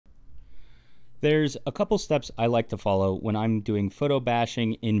There's a couple steps I like to follow when I'm doing photo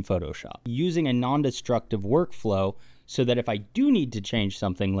bashing in Photoshop, using a non-destructive workflow so that if I do need to change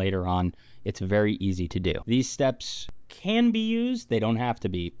something later on, it's very easy to do. These steps can be used, they don't have to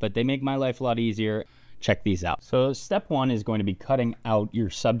be, but they make my life a lot easier. Check these out. So step one is going to be cutting out your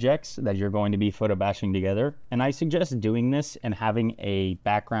subjects that you're going to be photo bashing together. And I suggest doing this and having a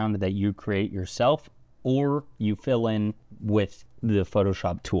background that you create yourself or you fill in with the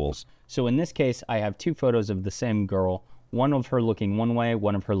Photoshop tools. So in this case, I have two photos of the same girl, one of her looking one way,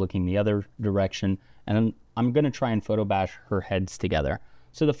 one of her looking the other direction, and I'm gonna try and photo bash her heads together.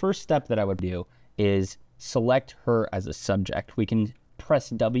 So the first step that I would do is select her as a subject. We can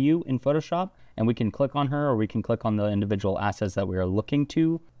press W in Photoshop and we can click on her, or we can click on the individual assets that we are looking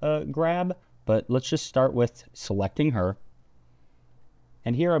to grab. But let's just start with selecting her.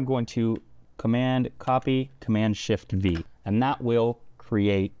 And here I'm going to Command Copy, Command Shift V, and that will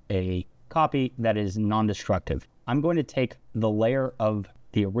create a copy that is non-destructive. I'm going to take the layer of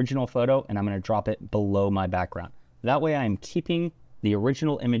the original photo and I'm going to drop it below my background. That way I'm keeping the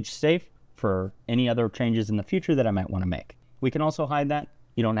original image safe for any other changes in the future that I might want to make. We can also hide that.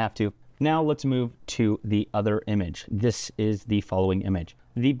 You don't have to. Now let's move to the other image. This is the following image.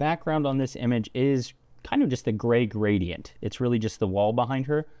 The background on this image is kind of just a gray gradient. It's really just the wall behind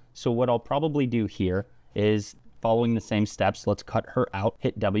her. So what I'll probably do here is following the same steps. Let's cut her out,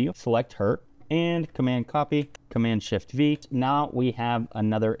 hit W, select her, and Command Copy, Command Shift V. Now we have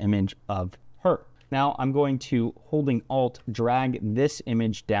another image of her. Now I'm going to, holding Alt, drag this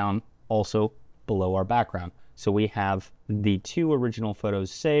image down also below our background. So we have the two original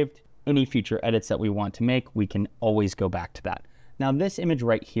photos saved. Any future edits that we want to make, we can always go back to that. Now this image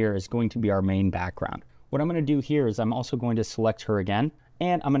right here is going to be our main background. What I'm going to do here is I'm also going to select her again,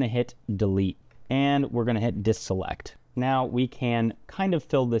 and I'm going to hit Delete, and we're going to hit Deselect. Now we can kind of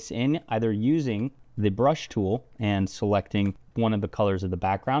fill this in either using the brush tool and selecting one of the colors of the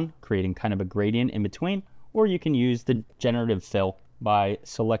background, creating kind of a gradient in between, or you can use the generative fill by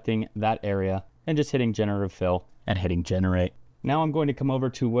selecting that area and just hitting generative fill and hitting generate. Now I'm going to come over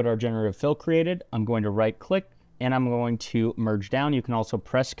to what our generative fill created. I'm going to right click and I'm going to merge down. You can also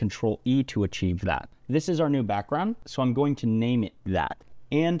press Ctrl E to achieve that. This is our new background, so I'm going to name it that.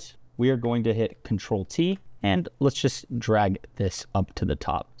 And we are going to hit Ctrl T and let's just drag this up to the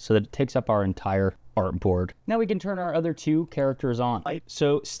top so that it takes up our entire artboard. Now we can turn our other two characters on.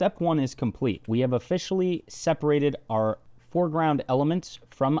 So step one is complete. We have officially separated our foreground elements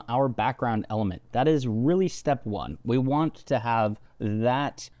from our background element. That is really step one. We want to have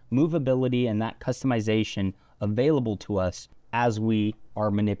that movability and that customization available to us as we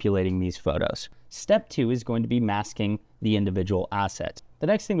are manipulating these photos. Step two is going to be masking the individual assets. The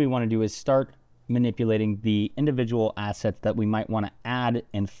next thing we want to do is start manipulating the individual assets that we might want to add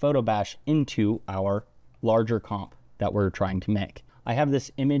and photo bash into our larger comp that we're trying to make. I have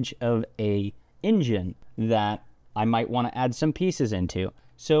this image of a engine that I might want to add some pieces into.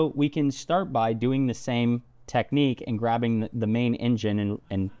 So we can start by doing the same technique and grabbing the main engine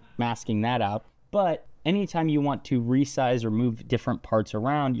and masking that out. But anytime you want to resize or move different parts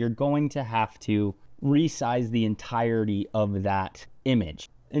around, you're going to have to resize the entirety of that image.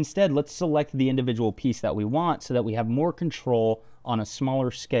 Instead, let's select the individual piece that we want so that we have more control on a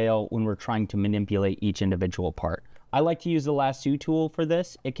smaller scale when we're trying to manipulate each individual part. I like to use the lasso tool for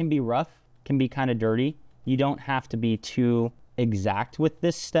this. It can be rough, can be kind of dirty. You don't have to be too exact with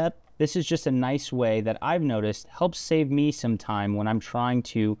this step. This is just a nice way that I've noticed helps save me some time when I'm trying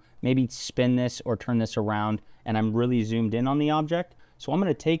to maybe spin this or turn this around and I'm really zoomed in on the object. So I'm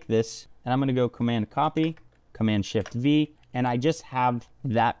going to take this and I'm going to go Command Copy, Command Shift V, and I just have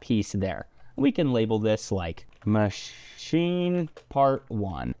that piece there. We can label this like Machine Part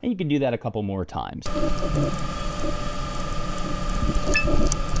 1. And you can do that a couple more times.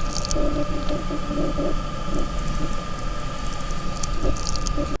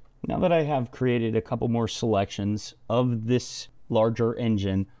 Now that I have created a couple more selections of this larger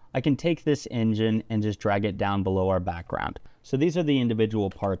engine, I can take this engine and just drag it down below our background. So these are the individual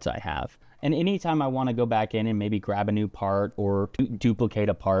parts I have. And anytime I want to go back in and maybe grab a new part or duplicate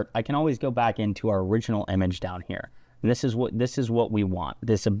a part, I can always go back into our original image down here. And this is what we want,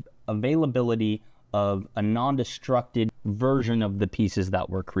 this availability of a non-destructed version of the pieces that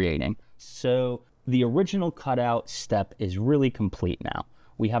we're creating. So the original cutout step is really complete now.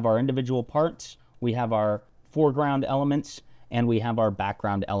 We have our individual parts, we have our foreground elements, and we have our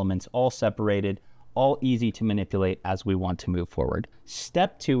background elements all separated, all easy to manipulate as we want to move forward.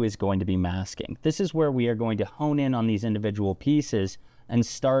 Step two is going to be masking. This is where we are going to hone in on these individual pieces and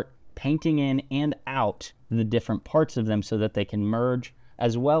start painting in and out the different parts of them so that they can merge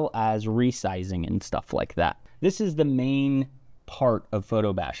as well as resizing and stuff like that. This is the main part of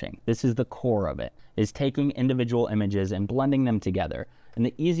photo bashing. This is the core of it, is taking individual images and blending them together. And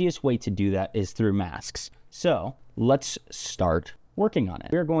the easiest way to do that is through masks. So let's start working on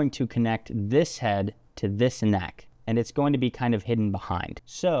it. We're going to connect this head to this neck, and it's going to be kind of hidden behind.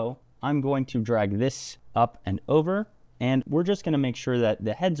 So I'm going to drag this up and over, and we're just going to make sure that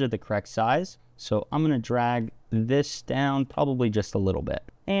the heads are the correct size. So I'm going to drag this down probably just a little bit,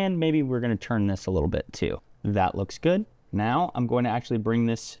 and maybe we're going to turn this a little bit too. That looks good. Now I'm going to actually bring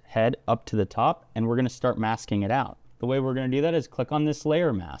this head up to the top, and we're going to start masking it out. The way we're going to do that is click on this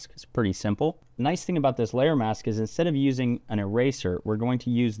layer mask. It's pretty simple. The nice thing about this layer mask is instead of using an eraser, we're going to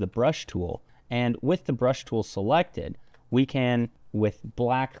use the brush tool. And with the brush tool selected, we can, with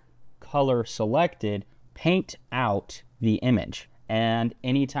black color selected, paint out the image. And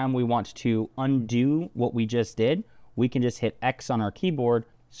anytime we want to undo what we just did, we can just hit X on our keyboard,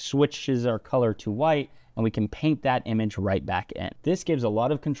 switches our color to white, and we can paint that image right back in. This gives a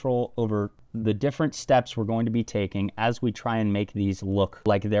lot of control over the different steps we're going to be taking as we try and make these look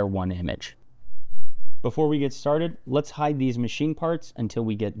like they're one image. Before we get started, let's hide these machine parts until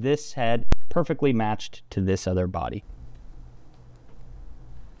we get this head perfectly matched to this other body.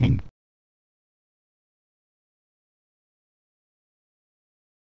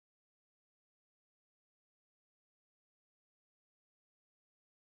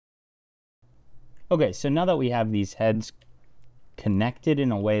 Okay, so now that we have these heads connected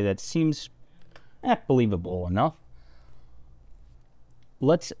in a way that seems believable enough,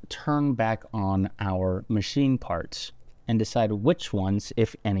 let's turn back on our machine parts and decide which ones,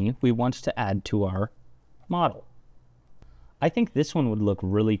 if any, we want to add to our model. I think this one would look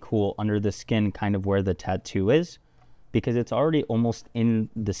really cool under the skin, kind of where the tattoo is, because it's already almost in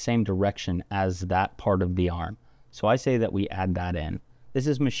the same direction as that part of the arm. So I say that we add that in. This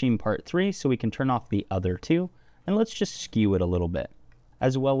is machine part 3, so we can turn off the other two, and let's just skew it a little bit,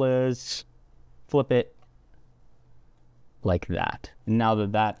 as well as flip it like that. Now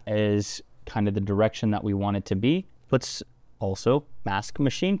that that is kind of the direction that we want it to be, let's also mask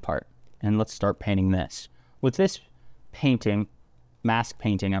machine part, and let's start painting this. With this painting, mask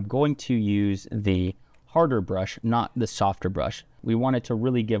painting, I'm going to use the harder brush, not the softer brush. We want it to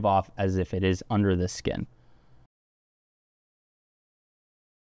really give off as if it is under the skin.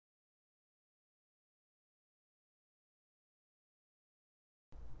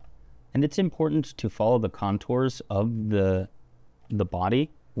 And it's important to follow the contours of the body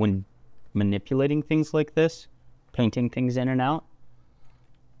when manipulating things like this, painting things in and out.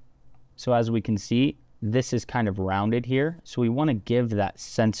 So as we can see, this is kind of rounded here. So we want to give that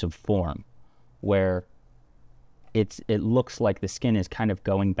sense of form where it looks like the skin is kind of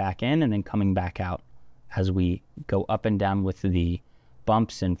going back in and then coming back out as we go up and down with the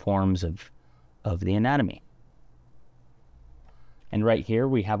bumps and forms of the anatomy. And right here,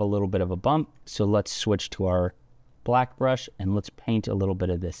 we have a little bit of a bump. So let's switch to our black brush and let's paint a little bit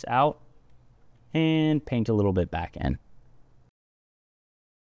of this out and paint a little bit back in.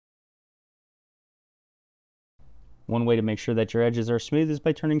 One way to make sure that your edges are smooth is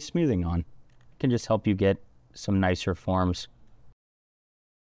by turning smoothing on. It can just help you get some nicer forms.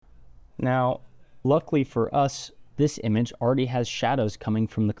 Now, luckily for us, this image already has shadows coming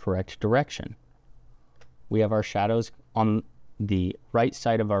from the correct direction. We have our shadows on the right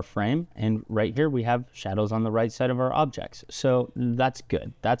side of our frame, and right here we have shadows on the right side of our objects. So that's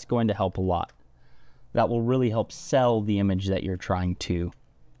good. That's going to help a lot. That will really help sell the image that you're trying to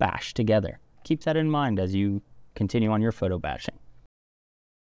bash together. Keep that in mind as you continue on your photo bashing.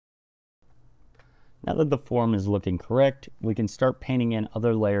 Now that the form is looking correct, we can start painting in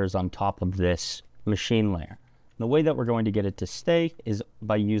other layers on top of this machine layer. The way that we're going to get it to stay is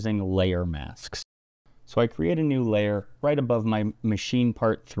by using layer masks. So I create a new layer right above my machine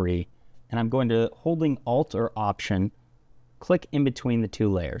part 3, and I'm going to, holding Alt or Option, click in between the two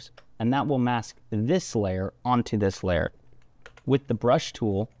layers, and that will mask this layer onto this layer. With the brush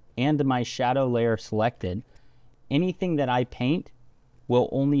tool and my shadow layer selected, anything that I paint will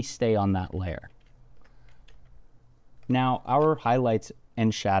only stay on that layer. Now, our highlights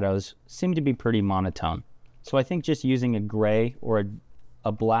and shadows seem to be pretty monotone, so I think just using a gray or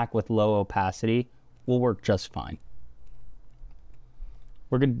a black with low opacity will work just fine.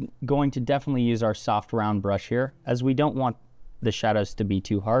 We're going to definitely use our soft round brush here, as we don't want the shadows to be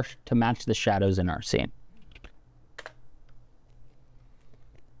too harsh to match the shadows in our scene.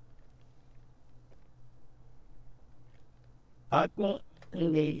 I'm going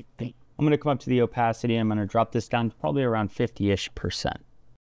to come up to the opacity, and I'm going to drop this down to probably around 50-ish%.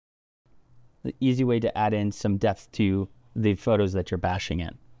 The easy way to add in some depth to the photos that you're bashing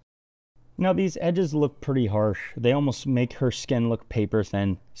in. Now these edges look pretty harsh. They almost make her skin look paper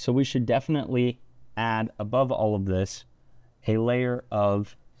thin. So we should definitely add above all of this a layer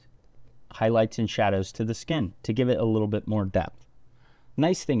of highlights and shadows to the skin to give it a little bit more depth.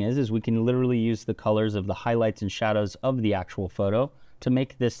 Nice thing is we can literally use the colors of the highlights and shadows of the actual photo to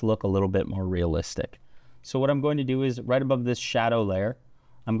make this look a little bit more realistic. So what I'm going to do is right above this shadow layer,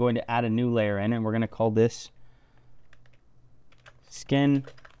 I'm going to add a new layer in, and we're going to call this skin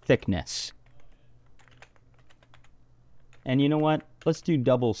thickness. And you know what? Let's do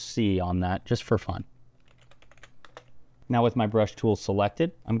double C on that just for fun. Now with my brush tool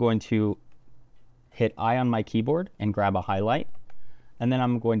selected, I'm going to hit I on my keyboard and grab a highlight. And then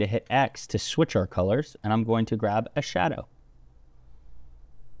I'm going to hit X to switch our colors, and I'm going to grab a shadow.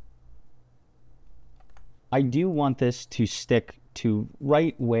 I do want this to stick to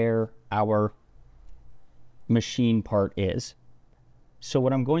right where our machine part is. So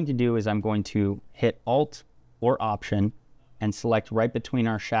what I'm going to do is I'm going to hit Alt or Option and select right between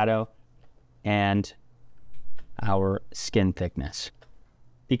our shadow and our skin thickness.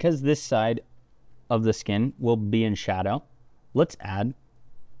 Because this side of the skin will be in shadow, let's add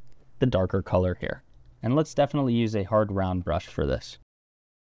the darker color here. And let's definitely use a hard round brush for this.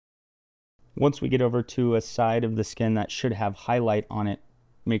 Once we get over to a side of the skin that should have highlight on it,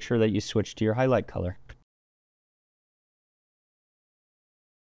 make sure that you switch to your highlight color.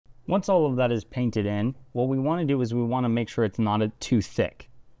 Once all of that is painted in, what we want to do is we want to make sure it's not too thick.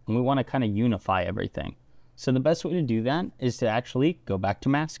 And we want to kind of unify everything. So the best way to do that is to actually go back to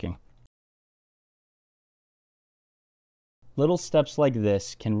masking. Little steps like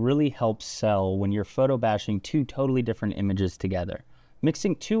this can really help sell when you're photo bashing two totally different images together.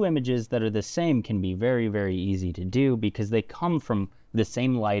 Mixing two images that are the same can be very, very easy to do because they come from the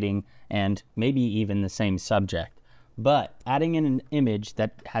same lighting and maybe even the same subject. But adding in an image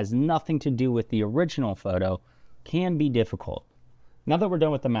that has nothing to do with the original photo can be difficult. Now that we're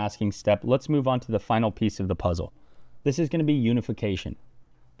done with the masking step, let's move on to the final piece of the puzzle. This is going to be unification.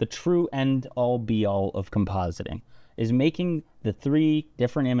 The true end-all be-all of compositing is making the three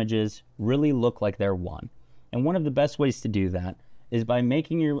different images really look like they're one. And one of the best ways to do that is by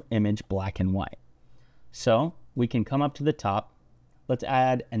making your image black and white. So we can come up to the top. Let's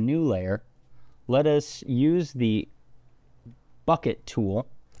add a new layer. Let us use the bucket tool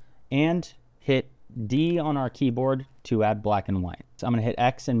and hit D on our keyboard to add black and white. So I'm going to hit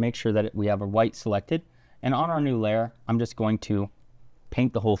X and make sure that we have a white selected. And on our new layer, I'm just going to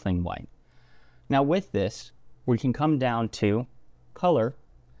paint the whole thing white. Now with this, we can come down to color,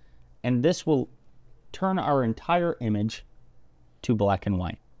 and this will turn our entire image to black and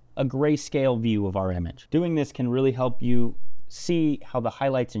white, a grayscale view of our image. Doing this can really help you see how the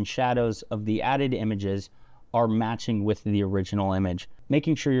highlights and shadows of the added images are matching with the original image,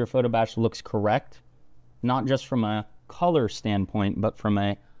 making sure your photo bash looks correct, not just from a color standpoint, but from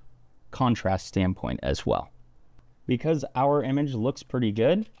a contrast standpoint as well. Because our image looks pretty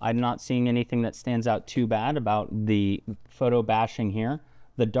good, I'm not seeing anything that stands out too bad about the photo bashing here.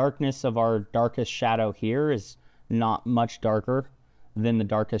 The darkness of our darkest shadow here is not much darker than the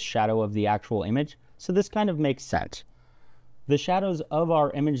darkest shadow of the actual image, so this kind of makes sense. The shadows of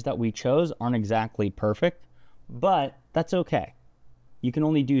our image that we chose aren't exactly perfect, but that's okay. You can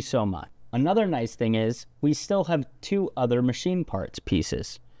only do so much. Another nice thing is we still have two other machine parts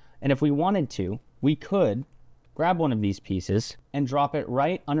pieces, and if we wanted to, we could grab one of these pieces and drop it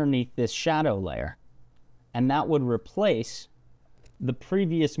right underneath this shadow layer, and that would replace the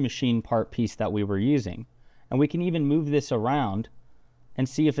previous machine part piece that we were using. And we can even move this around and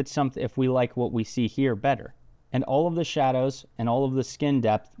see if it's something, if we like what we see here better. And all of the shadows and all of the skin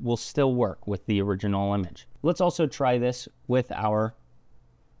depth will still work with the original image. Let's also try this with our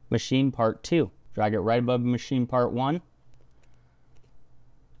machine part 2. Drag it right above machine part 1,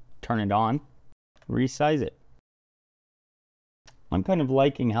 turn it on, resize it. I'm kind of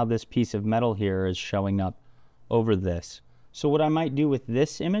liking how this piece of metal here is showing up over this. So what I might do with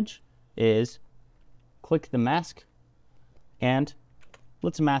this image is click the mask and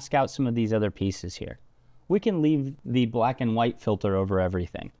let's mask out some of these other pieces here. We can leave the black and white filter over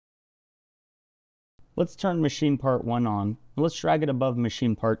everything. Let's turn machine part 1 on. Let's drag it above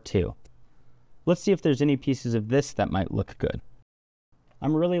machine part 2. Let's see if there's any pieces of this that might look good.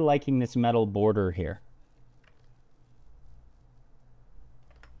 I'm really liking this metal border here.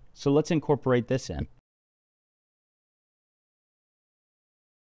 So let's incorporate this in.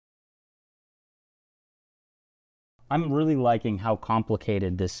 I'm really liking how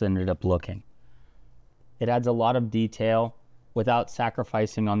complicated this ended up looking. It adds a lot of detail without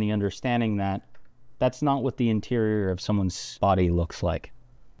sacrificing on the understanding that That's not what the interior of someone's body looks like.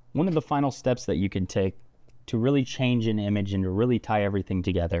 One of the final steps that you can take to really change an image and to really tie everything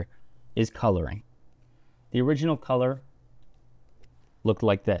together is coloring. The original color looked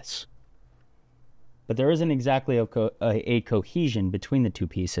like this, but there isn't exactly a cohesion between the two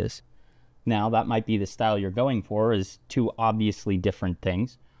pieces. Now, that might be the style you're going for, is two obviously different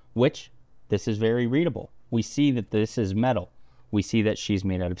things, which this is very readable. We see that this is metal. We see that she's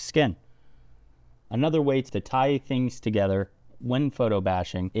made out of skin. Another way to tie things together when photo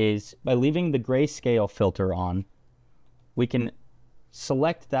bashing is by leaving the grayscale filter on. We can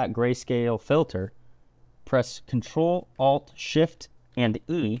select that grayscale filter, press Control, Alt, Shift, and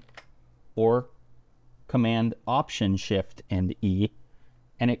E, or Command, Option, Shift, and E,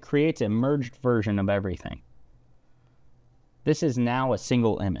 and it creates a merged version of everything. This is now a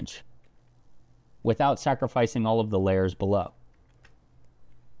single image, without sacrificing all of the layers below.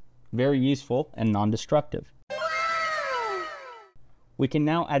 Very useful and non-destructive. We can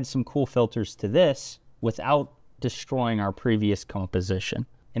now add some cool filters to this without destroying our previous composition.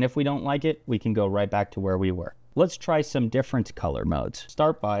 And if we don't like it, we can go right back to where we were. Let's try some different color modes.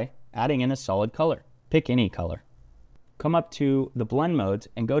 Start by adding in a solid color. Pick any color. Come up to the blend modes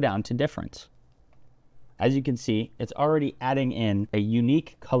and go down to difference. As you can see, it's already adding in a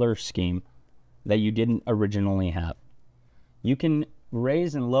unique color scheme that you didn't originally have. You can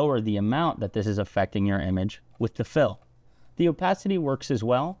raise and lower the amount that this is affecting your image with the fill. The opacity works as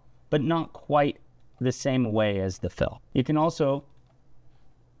well, but not quite the same way as the fill. You can also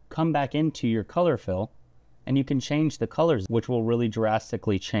come back into your color fill and you can change the colors, which will really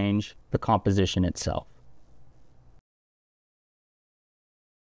drastically change the composition itself.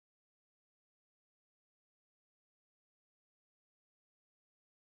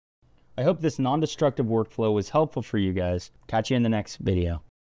 I hope this non-destructive workflow was helpful for you guys. Catch you in the next video.